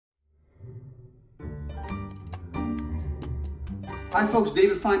Hi folks,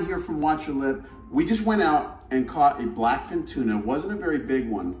 David Fine here from Watch Your Lip. We just went out and caught a blackfin tuna. It wasn't a very big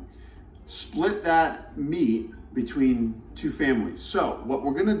one. Split that meat between two families. So what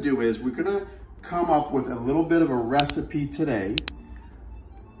we're gonna do is we're gonna come up with a little bit of a recipe today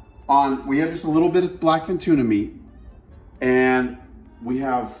we have just a little bit of blackfin tuna meat, and we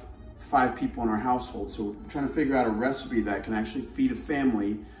have 5 people in our household. So we're trying to figure out a recipe that can actually feed a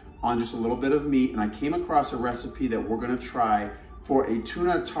family on just a little bit of meat. And I came across a recipe that we're gonna try for a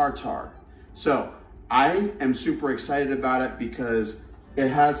tuna tartar. So I am super excited about it because it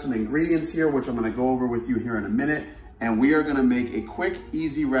has some ingredients here, which I'm gonna go over with you here in a minute. And we are gonna make a quick,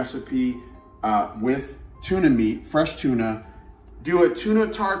 easy recipe with tuna meat, fresh tuna, do a tuna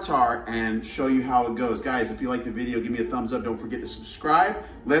tartar and show you how it goes. Guys, if you like the video, give me a thumbs up. Don't forget to subscribe.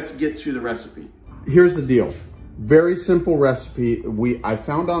 Let's get to the recipe. Here's the deal. Very simple recipe. I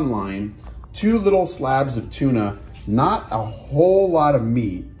found online 2 little slabs of tuna, not a whole lot of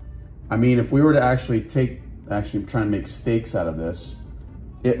meat. I mean, if we were to actually I'm trying to make steaks out of this,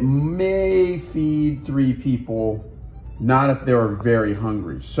 it may feed 3 people, not if they were very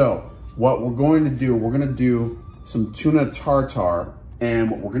hungry. So what we're going to do, we're gonna do some tuna tartar, and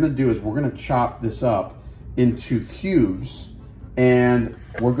what we're gonna do is we're gonna chop this up into cubes, and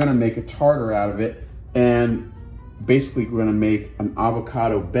we're gonna make a tartar out of it. And basically we're gonna make an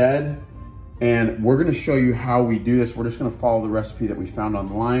avocado bed, and we're gonna show you how we do this. We're just gonna follow the recipe that we found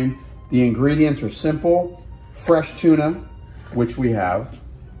online. The ingredients are simple: fresh tuna, which we have.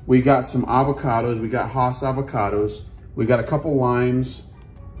 We got some avocados, we got Hass avocados. We got a couple limes,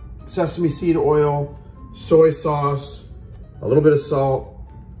 sesame seed oil, soy sauce, a little bit of salt,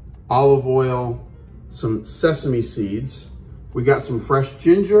 olive oil, some sesame seeds. We got some fresh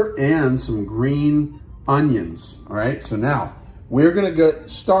ginger and some green onions. All right, so now we're gonna get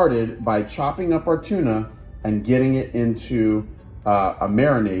started by chopping up our tuna and getting it into a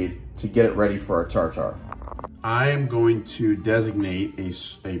marinade to get it ready for our tartar. I am going to designate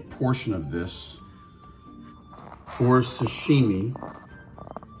a portion of this for sashimi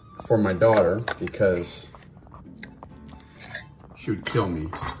for my daughter, because she would kill me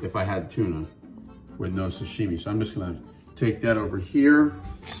if I had tuna with no sashimi. So I'm just gonna take that over here,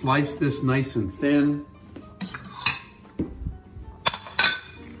 slice this nice and thin.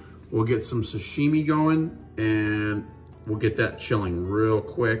 We'll get some sashimi going and we'll get that chilling real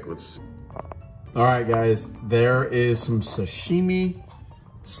quick. All right, guys, there is some sashimi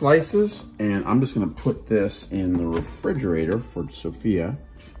slices, and I'm just gonna put this in the refrigerator for Sophia.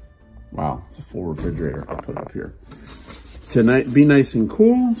 Wow, it's a full refrigerator. I'll put it up here. Tonight, be nice and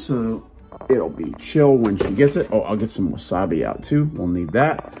cool, so it'll be chill when she gets it. Oh, I'll get some wasabi out too. We'll need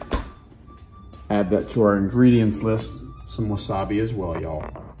that. Add that to our ingredients list. Some wasabi as well, y'all.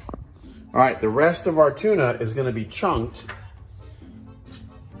 All right, the rest of our tuna is gonna be chunked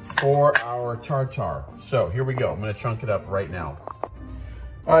for our tartar. So here we go. I'm gonna chunk it up right now.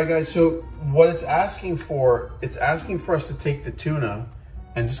 All right, guys, so what it's asking for us to take the tuna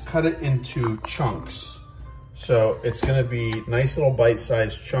and just cut it into chunks. So it's gonna be nice little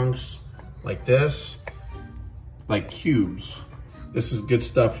bite-sized chunks like this, like cubes. This is good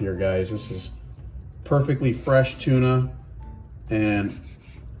stuff here, guys. This is perfectly fresh tuna, and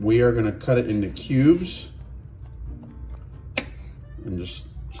we are gonna cut it into cubes, and just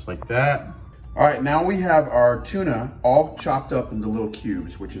like that. All right, now we have our tuna all chopped up into little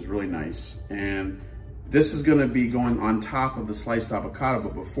cubes, which is really nice. And this is gonna be going on top of the sliced avocado,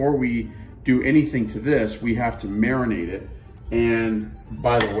 but before we do anything to this, we have to marinate it. And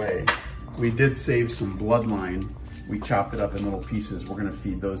by the way, we did save some bloodline. We chopped it up in little pieces. We're gonna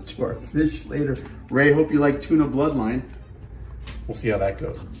feed those to our fish later. Ray, hope you like tuna bloodline. We'll see how that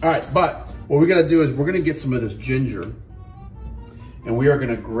goes. All right, but what we gotta do is we're gonna get some of this ginger, and we are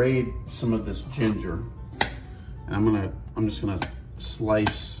gonna grate some of this ginger. And I'm just gonna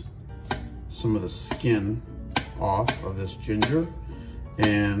slice some of the skin off of this ginger,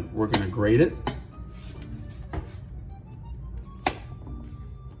 and we're gonna grate it.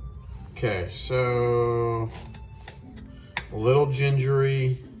 Okay, so a little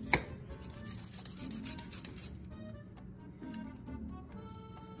gingery.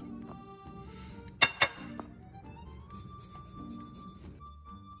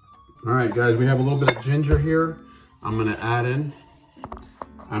 All right, guys, we have a little bit of ginger here. I'm gonna add in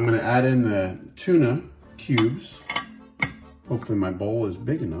the tuna cubes. Hopefully my bowl is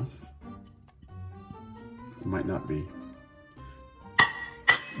big enough. It might not be.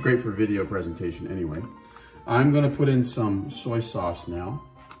 Great for video presentation anyway. I'm gonna put in some soy sauce now.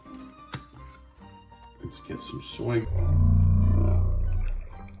 Let's get some soy.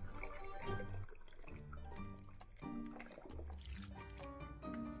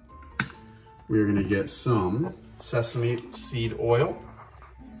 we're gonna get some sesame seed oil.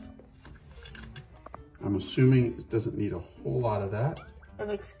 I'm assuming it doesn't need a whole lot of that. It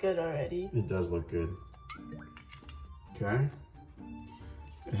looks good already. It does look good. Okay.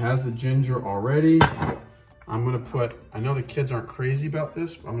 It has the ginger already. I'm gonna put, I know the kids aren't crazy about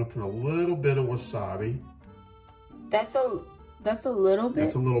this, but I'm gonna put a little bit of wasabi. That's a little bit?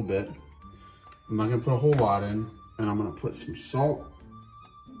 That's a little bit. I'm not gonna put a whole lot in, and I'm gonna put some salt.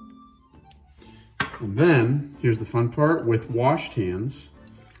 And then, here's the fun part, with washed hands,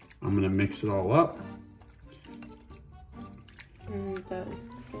 I'm gonna mix it all up. That looks good.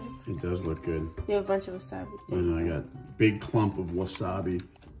 It does look good. You have a bunch of wasabi. I know, I got a big clump of wasabi.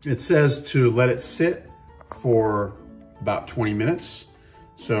 It says to let it sit for about 20 minutes.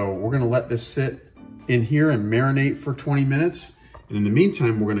 So we're gonna let this sit in here and marinate for 20 minutes. And in the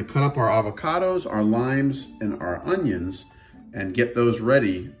meantime, we're gonna cut up our avocados, our limes, and our onions and get those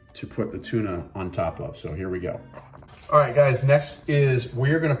ready to put the tuna on top of. So here we go. All right, guys, next is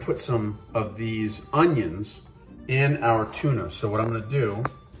we're gonna put some of these onions in our tuna. So what I'm gonna do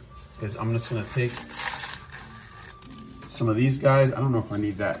is I'm just gonna take some of these guys. I don't know if I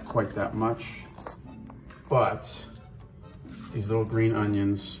need that quite that much, but these little green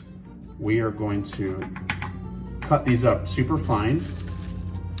onions, we are going to cut these up super fine.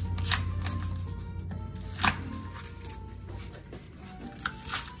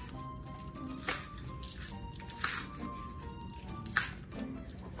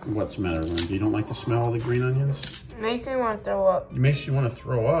 What's the matter, Lindsay? You don't like the smell of the green onions? It makes me want to throw up. It makes you want to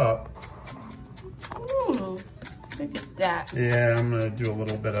throw up. Ooh, look at that. Yeah, I'm gonna do a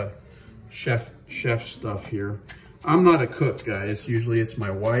little bit of chef stuff here. I'm not a cook, guys. Usually it's my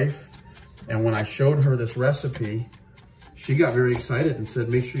wife. And when I showed her this recipe, she got very excited and said,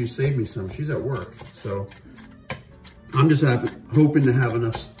 make sure you save me some. She's at work. So I'm just hoping to have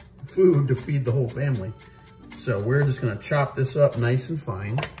enough food to feed the whole family. So we're just gonna chop this up nice and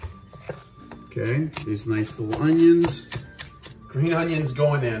fine. Okay, these nice little onions. Green onions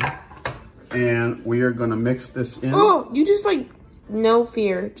going in. And we are gonna mix this in. Oh, you just like, no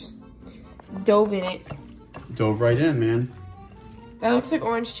fear, just dove in it. Dove right in, man. That looks like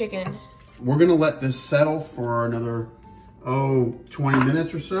orange chicken. We're gonna let this settle for another, 20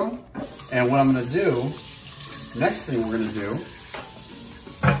 minutes or so. And what I'm gonna do, next thing we're gonna do,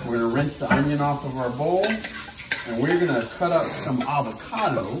 we're gonna rinse the onion off of our bowl, and we're gonna cut up some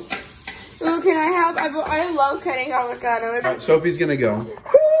avocado. Ooh, can I help? I love cutting avocado. All right, Sophie's gonna go.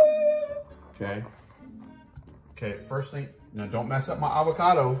 Okay. Okay, first thing, no, don't mess up my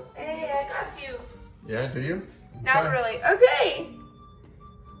avocado. Hey, I got you. Yeah, do you? Not really. Okay.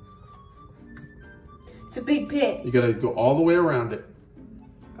 It's a big pit. You gotta go all the way around it.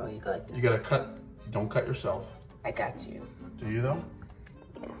 Oh, you got this. You gotta cut, don't cut yourself. I got you. Do you though?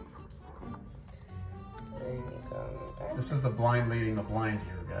 Yeah. There you go. This is the blind leading the blind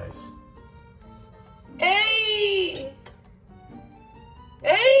here, guys. Hey!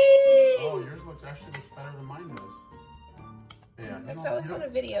 Hey! Oh, yours actually looks better than mine does. Yeah. I saw this on a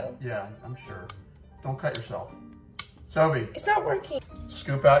video. Yeah, I'm sure. Don't cut yourself. Sophie. It's not working.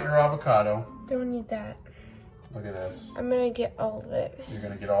 Scoop out your avocado. Don't need that. Look at this. I'm gonna get all of it. You're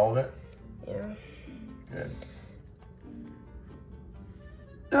gonna get all of it? Yeah. Good.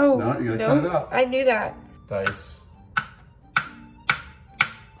 Oh, no, you're gonna cut it up. I knew that. Dice.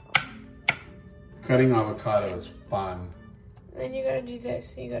 Cutting avocado is fun. Then you gotta do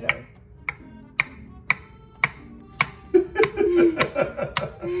this. You gotta.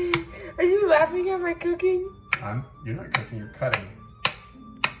 Are you laughing at my cooking? You're not cooking, you're cutting.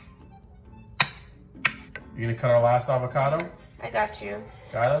 You gonna cut our last avocado? I got you.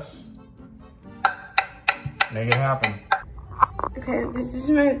 Got us? Make it happen. Okay, this is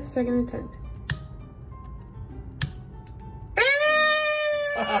my second attempt.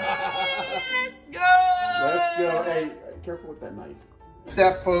 Let's go! Let's go. Hey, careful with that knife.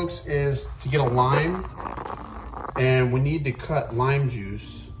 Step, folks, is to get a lime, and we need to cut lime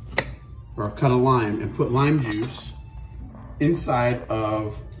juice, or cut a lime and put lime juice inside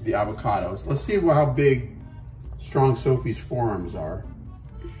of the avocados. Let's see how big Strong Sophie's forearms are.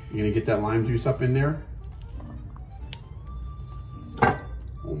 You gonna get that lime juice up in there?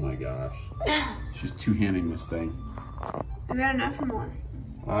 Oh my gosh. She's two-handing this thing. Is that enough or more?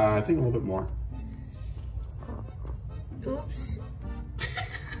 I think a little bit more. Oops.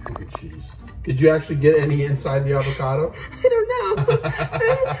 Oh, jeez. Did you actually get any inside the avocado? I don't know.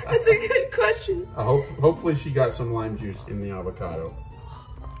 That's a good question. Hopefully she got some lime juice in the avocado.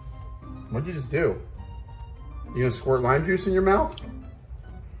 What'd you just do? You gonna squirt lime juice in your mouth?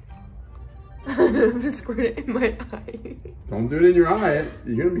 I'm gonna squirt it in my eye. Don't do it in your eye.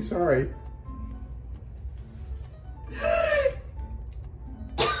 You're gonna be sorry.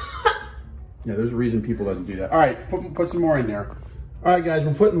 Yeah, there's a reason people doesn't do that. All right, put some more in there. All right, guys,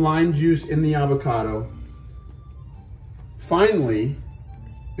 we're putting lime juice in the avocado. Finally,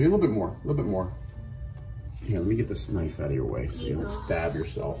 maybe a little bit more, a little bit more. Here, let me get this knife out of your way so you don't stab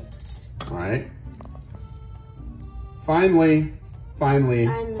yourself. All right. Finally.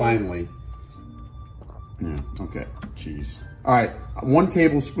 Yeah, okay, jeez. All right, 1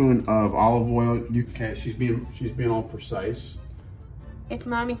 tablespoon of olive oil. Okay, she's being all precise. If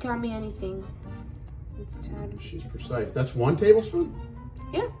mommy taught me anything, it's time. She's precise. That's 1 tablespoon?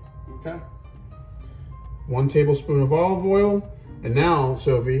 Yeah. Okay. 1 tablespoon of olive oil. And now,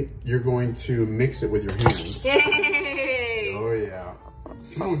 Sophie, you're going to mix it with your hands. Yay! Oh yeah.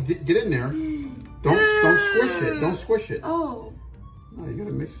 Come on, get in there. Don't squish it. Don't squish it. Oh. No, you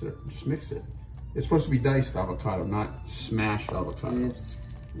gotta mix it. Just mix it. It's supposed to be diced avocado, not smashed avocado. Oops.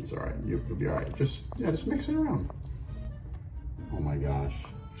 It's all right. You'll be all right. Just mix it around. Oh my gosh.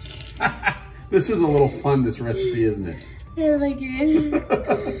 This is a little fun, this recipe, isn't it? I like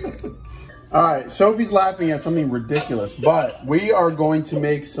it. All right, Sophie's laughing at something ridiculous, but we are going to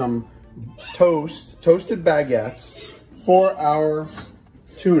make some toasted baguettes for our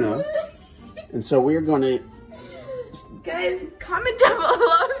tuna. And so we're going to... Guys, comment down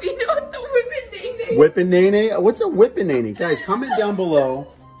below if you know what the whippin' Whippin' What's a whippin' Guys, comment down below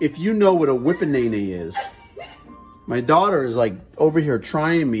if you know what a whippin' is. My daughter is like over here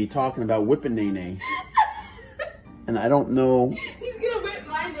trying me, talking about whippin' and I don't know. He's gonna whip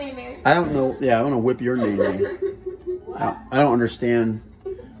my nene. I don't know. Yeah, I want to whip your nene. I don't understand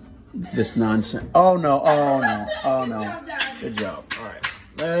this nonsense. Oh no! Oh no! Oh no! Good job. All right,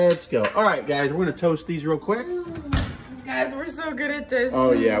 let's go. All right, guys, we're gonna toast these real quick. Guys, we're so good at this.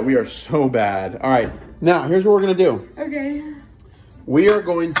 Oh yeah, we are so bad. All right, now here's what we're gonna do. Okay. We are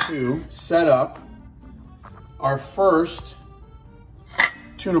going to set up our first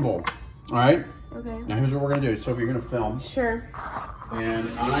tuna bowl. All right. Okay. Now here's what we're gonna do. So you're gonna film. Sure. And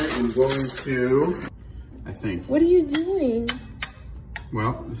I am going to, I think. What are you doing?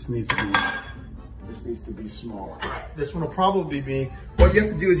 Well, this needs to be smaller. This one will probably be, what you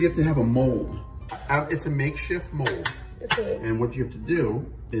have to do is you have to have a mold. It's a makeshift mold. Okay. And what you have to do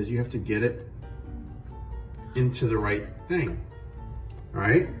is you have to get it into the right thing. All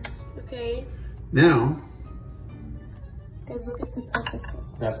right? Okay. Now, guys, look at the perfect circle.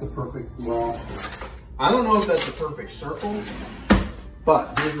 That's the perfect, well, I don't know if that's the perfect circle,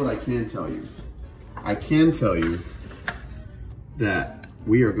 but here's what I can tell you. I can tell you that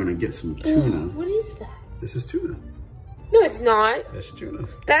we are gonna get some tuna. What is that? This is tuna. No, it's not. That's tuna.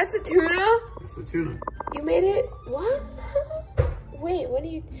 That's the tuna? That's the tuna. You made it, what? Wait, what are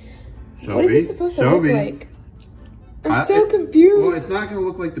you, Sophie, what is it supposed to look like? I'm so confused. Well, it's not gonna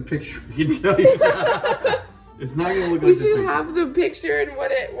look like the picture, I can tell you that. It's not gonna look like the picture. We should have the picture and what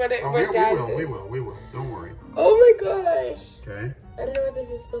Dad says. We will. Don't worry. Oh my gosh. Okay. I don't know what this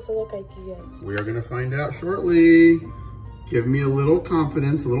is supposed to look like, you guys. We are gonna find out shortly. Give me a little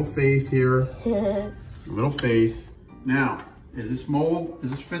confidence, a little faith here. A little faith. Now, does this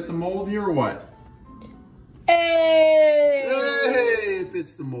fit the mold here or what? Hey! Hey, it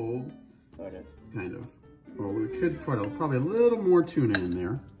fits the mold. Sort of. Kind of. Well, we could put probably a little more tuna in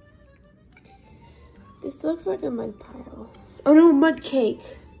there. This looks like a mud pile. Oh no, mud cake.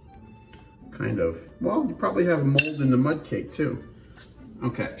 Kind of. Well, you probably have a mold in the mud cake too.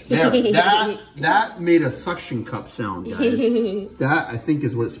 Okay, there. that made a suction cup sound, guys. That, I think,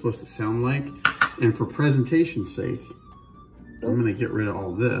 is what it's supposed to sound like. And for presentation's sake, I'm gonna get rid of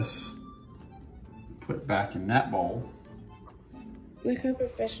all this. Put it back in that bowl. Look how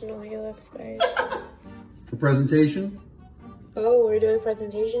professional he looks, guys. For presentation? Oh, we're doing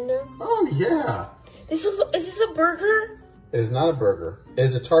presentation now? Oh, yeah. Is this a burger? It is not a burger. It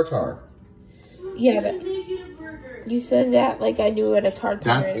is a tartar. Yeah, but you said that like I knew what a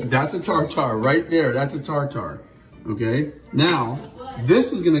tartar is. That's a tartar right there. That's a tartar. Okay? Now,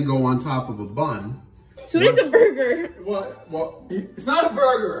 this is going to go on top of a bun. So it's a burger. What? Well, it's not a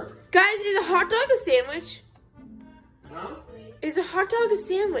burger. Guys, is a hot dog a sandwich? Huh? Is a hot dog a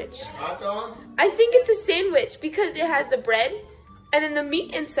sandwich? Hot dog? I think it's a sandwich because it has the bread and then the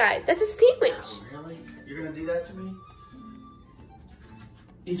meat inside. That's a sandwich. Oh, really? You're going to do that to me?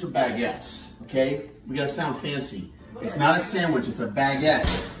 These are baguettes, okay? We got to sound fancy. It's not a sandwich, it's a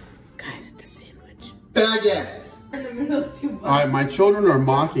baguette. Guys, it's a sandwich. Baguette! In the middle of two buns. All right, my children are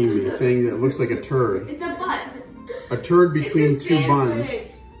mocking me, saying that it looks like a turd. It's a bun. A turd between two buns.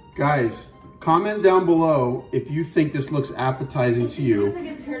 Guys, comment down below if you think this looks appetizing to you. Looks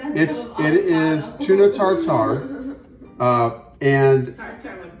like a turd on It is tuna tartar, and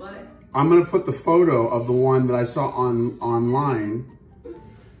Tartar my butt. I'm gonna put the photo of the one that I saw online.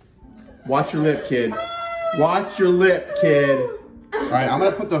 Watch your lip, kid. Watch your lip, kid. All right, I'm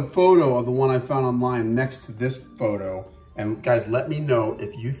gonna put the photo of the one I found online next to this photo. And guys, let me know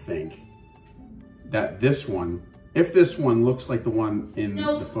if you think that this one, if this one looks like the one in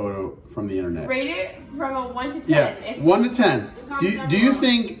the photo from the internet. Rate it from a 1 to 10. Yeah, 1 to 10. Do you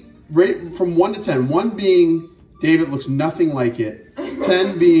think, rate from 1 to 10, 1 being David looks nothing like it,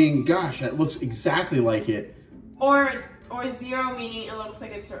 10 being, gosh, that looks exactly like it. Or 0 meaning it looks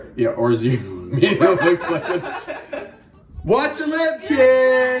like a turd. Yeah, or 0 meaning it looks like a turd. Watch your lip,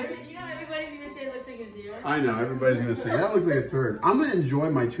 kid! You know everybody's gonna say it looks like a 0? I know, everybody's gonna say, that looks like a turd. I'm gonna enjoy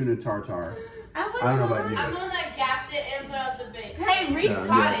my tuna tartar. I don't know about you. I'm the one that gaffed it and put out the bait. Hey, Reese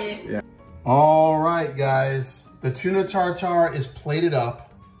caught it. Yeah. All right, guys. The tuna tartar is plated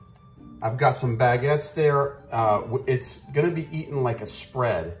up. I've got some baguettes there. It's gonna be eaten like a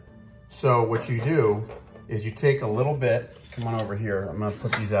spread. So what you do is you take a little bit. Come on over here. I'm gonna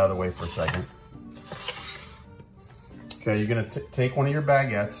put these out of the way for a second. Okay, you're gonna take one of your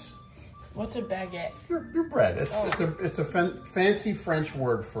baguettes. What's a baguette? Your bread. It's a fancy French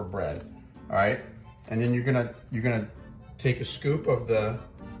word for bread. All right, and then you're gonna take a scoop of the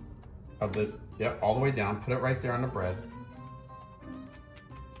yep, all the way down. Put it right there on the bread,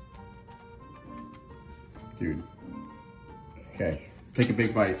 dude. Okay, take a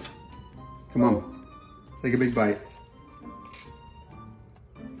big bite. Come on, take a big bite.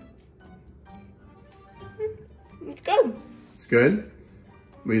 It's good. It's good,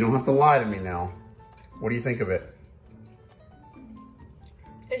 but you don't have to lie to me now. What do you think of it?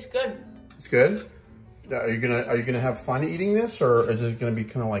 It's good. It's good. Are you gonna have fun eating this, or is it gonna be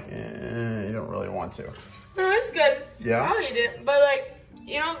kind of like you don't really want to? No, it's good. Yeah. I'll eat it, but like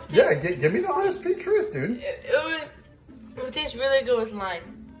Yeah, give me the honest truth, dude. It would taste really good with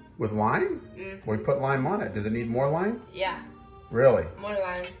lime. With lime? We put lime on it. Does it need more lime? Yeah. Really? More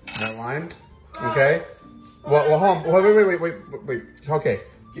lime. More lime? Okay. Well, hold on. Wait. Okay.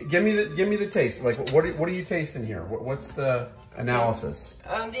 Give me the taste. Like, what are you tasting here? What's the analysis?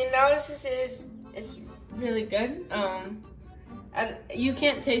 The analysis is it's really good. You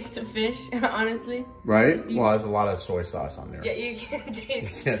can't taste the fish, honestly. Right? Well, there's a lot of soy sauce on there. Yeah, you can't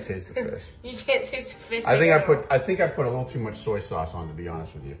taste. You can't taste the fish. You can't taste the fish. I think I put a little too much soy sauce on, to be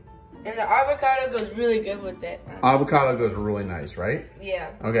honest with you. And the avocado goes really good with it. Avocado goes really nice, right?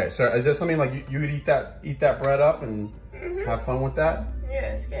 Yeah. Okay, so is that something like you would eat that bread up and have fun with that?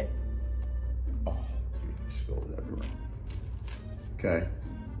 Yeah, it's good. Oh, you spilled it everywhere. Okay.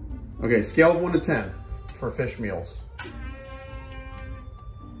 Okay, scale of 1 to 10 for fish meals.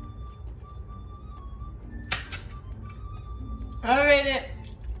 I'll rate it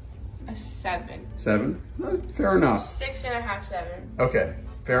a 7. 7? Fair enough. 6.5, 7. Okay,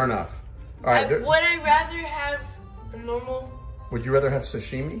 fair enough. All right. Would I rather have a normal? Would you rather have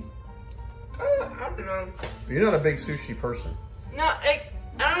sashimi? I don't know. You're not a big sushi person. No, like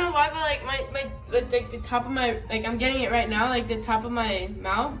I don't know why, but like like the top of my I'm getting it right now. Like the top of my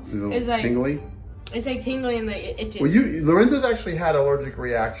mouth is like tingly. It's like tingly and like it itches. Well, Lorenzo's actually had allergic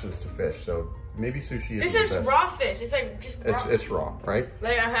reactions to fish, so maybe sushi is. This is raw fish. It's like just raw. It's raw, right?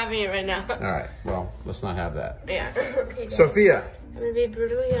 Like I'm having it right now. All right. Well, let's not have that. Yeah. Okay, Sophia. I'm gonna be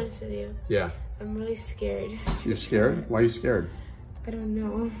brutally honest with you. Yeah. I'm really scared. You're scared? Why are you scared? I don't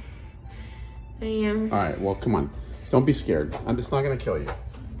know. I am. All right. Well, come on. Don't be scared. It's not gonna kill you.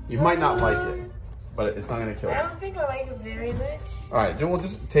 You might not like it, but it's not gonna kill you. I don't think I like it very much. All right. Then we'll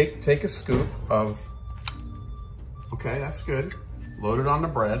just take a scoop of. Okay, that's good. Load it on the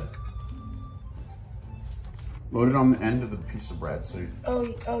bread. Load it on the end of the piece of bread. So.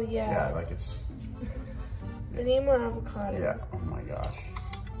 Oh yeah. Yeah, like it's. I need more avocado. Yeah. Oh my gosh.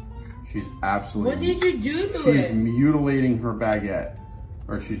 She's absolutely. What did you do to it? She's mutilating her baguette,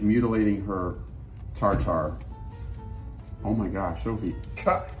 or she's mutilating her tartar. Oh my gosh, Sophie.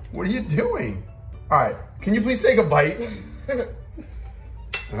 God, what are you doing? All right. Can you please take a bite?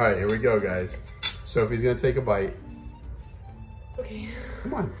 All right, here we go, guys. Sophie's gonna take a bite. Okay.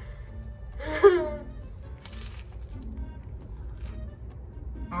 Come on.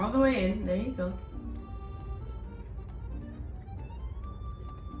 All the way in. There you go.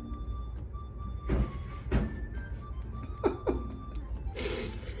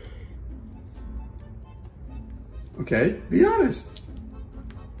 Okay, be honest.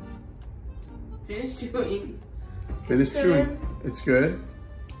 Finish chewing. Finish chewing. It's good.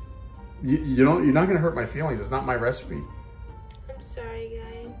 You're not gonna hurt my feelings. It's not my recipe. I'm sorry,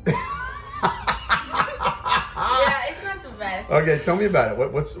 guys. Yeah, it's not the best. Okay, tell me about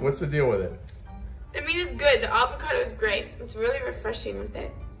it. What's the deal with it? I mean, it's good. The avocado is great. It's really refreshing with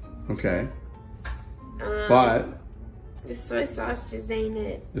it. Okay. But The soy sauce just ain't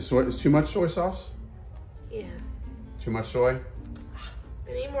it. The soy is too much soy sauce? Yeah. Too much soy?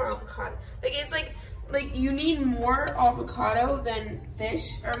 I need more avocado. Like it's like you need more avocado than fish.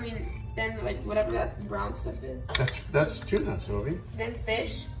 Or I mean, than like whatever that brown stuff is. That's tuna, Sophie. Then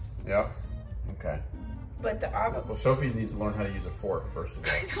fish. Yep. Okay. But the avocado. Well, Sophie needs to learn how to use a fork first of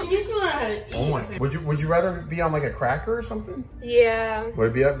all. She needs to learn how to eat. Oh my! Would you rather be on like a cracker or something? Yeah. Would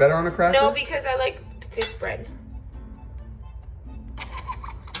it be better on a cracker? No, because I like thick bread.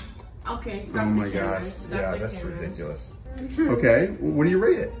 Okay. Oh my gosh! Yeah, that's ridiculous. Okay, what do you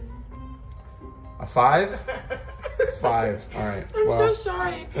rate it? A 5? 5. All right. I'm so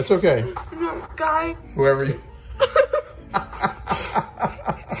sorry. That's okay. No, guy. Whoever you.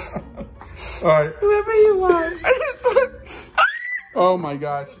 All right. Whoever you are. I just want. Oh my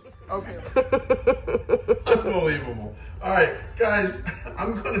gosh. Okay. Unbelievable. All right, guys,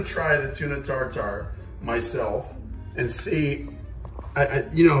 I'm gonna try the tuna tartar myself and see.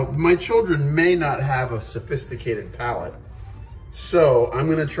 You know, my children may not have a sophisticated palate, so I'm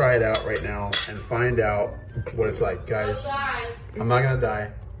gonna try it out right now and find out what it's like, guys. I'm not gonna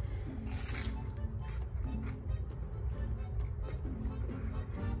die.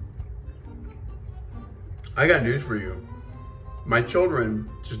 I got news for you. My children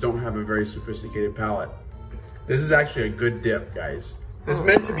just don't have a very sophisticated palate. This is actually a good dip, guys. This is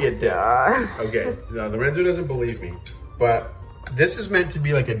meant to be a dip. Okay, no, Lorenzo doesn't believe me, but this is meant to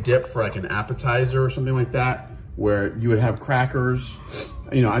be like a dip for like an appetizer or something like that, where you would have crackers.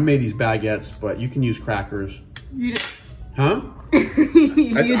 You know, I made these baguettes, but you can use crackers. Huh?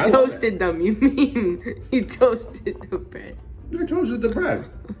 You toasted them, you mean. You toasted the bread. I toasted the bread.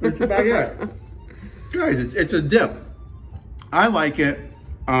 It's a baguette. Guys, it's a dip. I like it.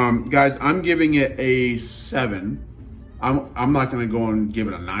 Guys, I'm giving it a 7. I'm not gonna go and give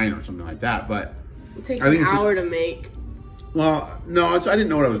it a 9 or something like that, but it takes an hour to make. Well, no, I didn't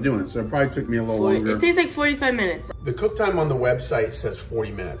know what I was doing, so it probably took me a little longer. It takes like 45 minutes. The cook time on the website says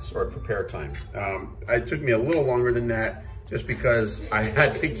 40 minutes, or prepare time. It took me a little longer than that, just because I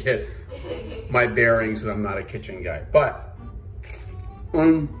had to get my bearings, and I'm not a kitchen guy. But,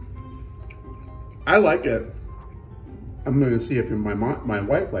 I like it. I'm gonna see if my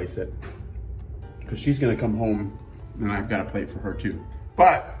wife likes it, because she's gonna come home, and I've got a plate for her too.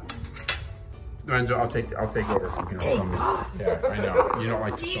 But Lorenzo, I'll take over from here. Yeah, I know you don't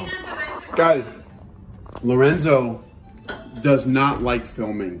like to film, guys. Lorenzo does not like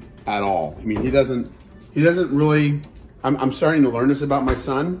filming at all. I mean, he doesn't really. I'm starting to learn this about my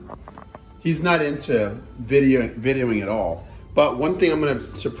son. He's not into videoing at all. But one thing I'm gonna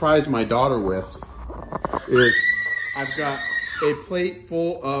surprise my daughter with is I've got a plate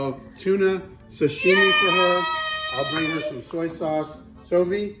full of tuna sashimi for her. I'll bring her some soy sauce.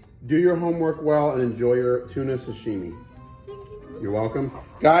 Sophie, do your homework well and enjoy your tuna sashimi. You're welcome.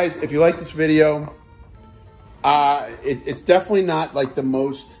 Guys, if you like this video, it's definitely not like the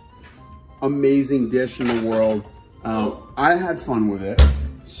most amazing dish in the world. I had fun with it.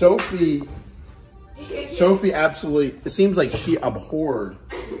 Sophie absolutely, it seems like she abhorred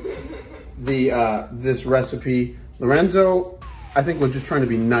this recipe. Lorenzo, I think, was just trying to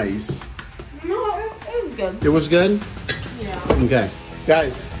be nice. No, it was good. It was good? Yeah. Okay.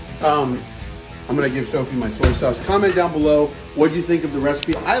 Guys, I'm gonna give Sophie my soy sauce. Comment down below, what do you think of the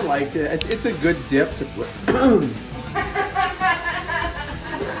recipe? I liked it. It's a good dip to put.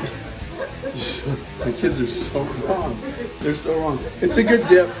 My kids are so wrong. They're so wrong. It's a good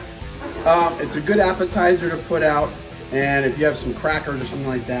dip. It's a good appetizer to put out. And if you have some crackers or something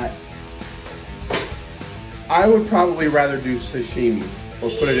like that, I would probably rather do sashimi or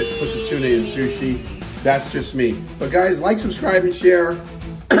put the tuna in sushi. That's just me. But guys, like, subscribe, and share.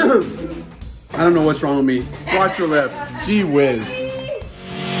 I don't know what's wrong with me. Watch your lip. Gee whiz.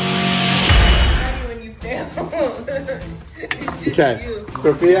 When you fail. Okay,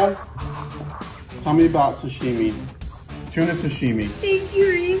 Sophia, tell me about sashimi. Tuna sashimi. Thank you,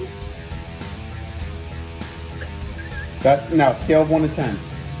 Reese. That's now scale of 1 to 10.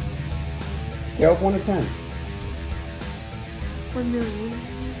 Scale of 1 to 10. 1 million.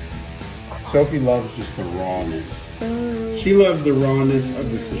 Sophie loves just the rawness. She loves the rawness of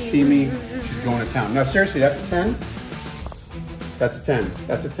the sashimi. She's going to town. Now, seriously, that's a 10? That's a 10.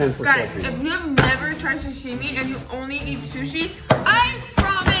 That's a 10 for Guys, Sophie. if you have never tried sashimi and you only eat sushi, I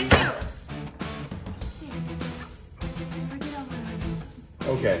promise you.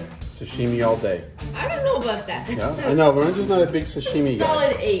 Okay, sashimi all day. I don't know about that. Yeah, I know. Lorenzo's not a big sashimi guy.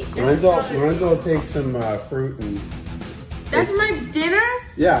 Solid 8. Lorenzo will take some fruit and... That's my dinner?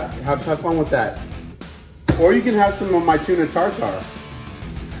 Yeah, have fun with that. Or you can have some of my tuna tartar.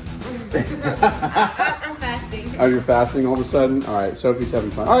 I'm fasting. Oh, you're fasting all of a sudden? All right, Sophie's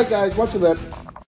having fun. All right, guys, watch your lip.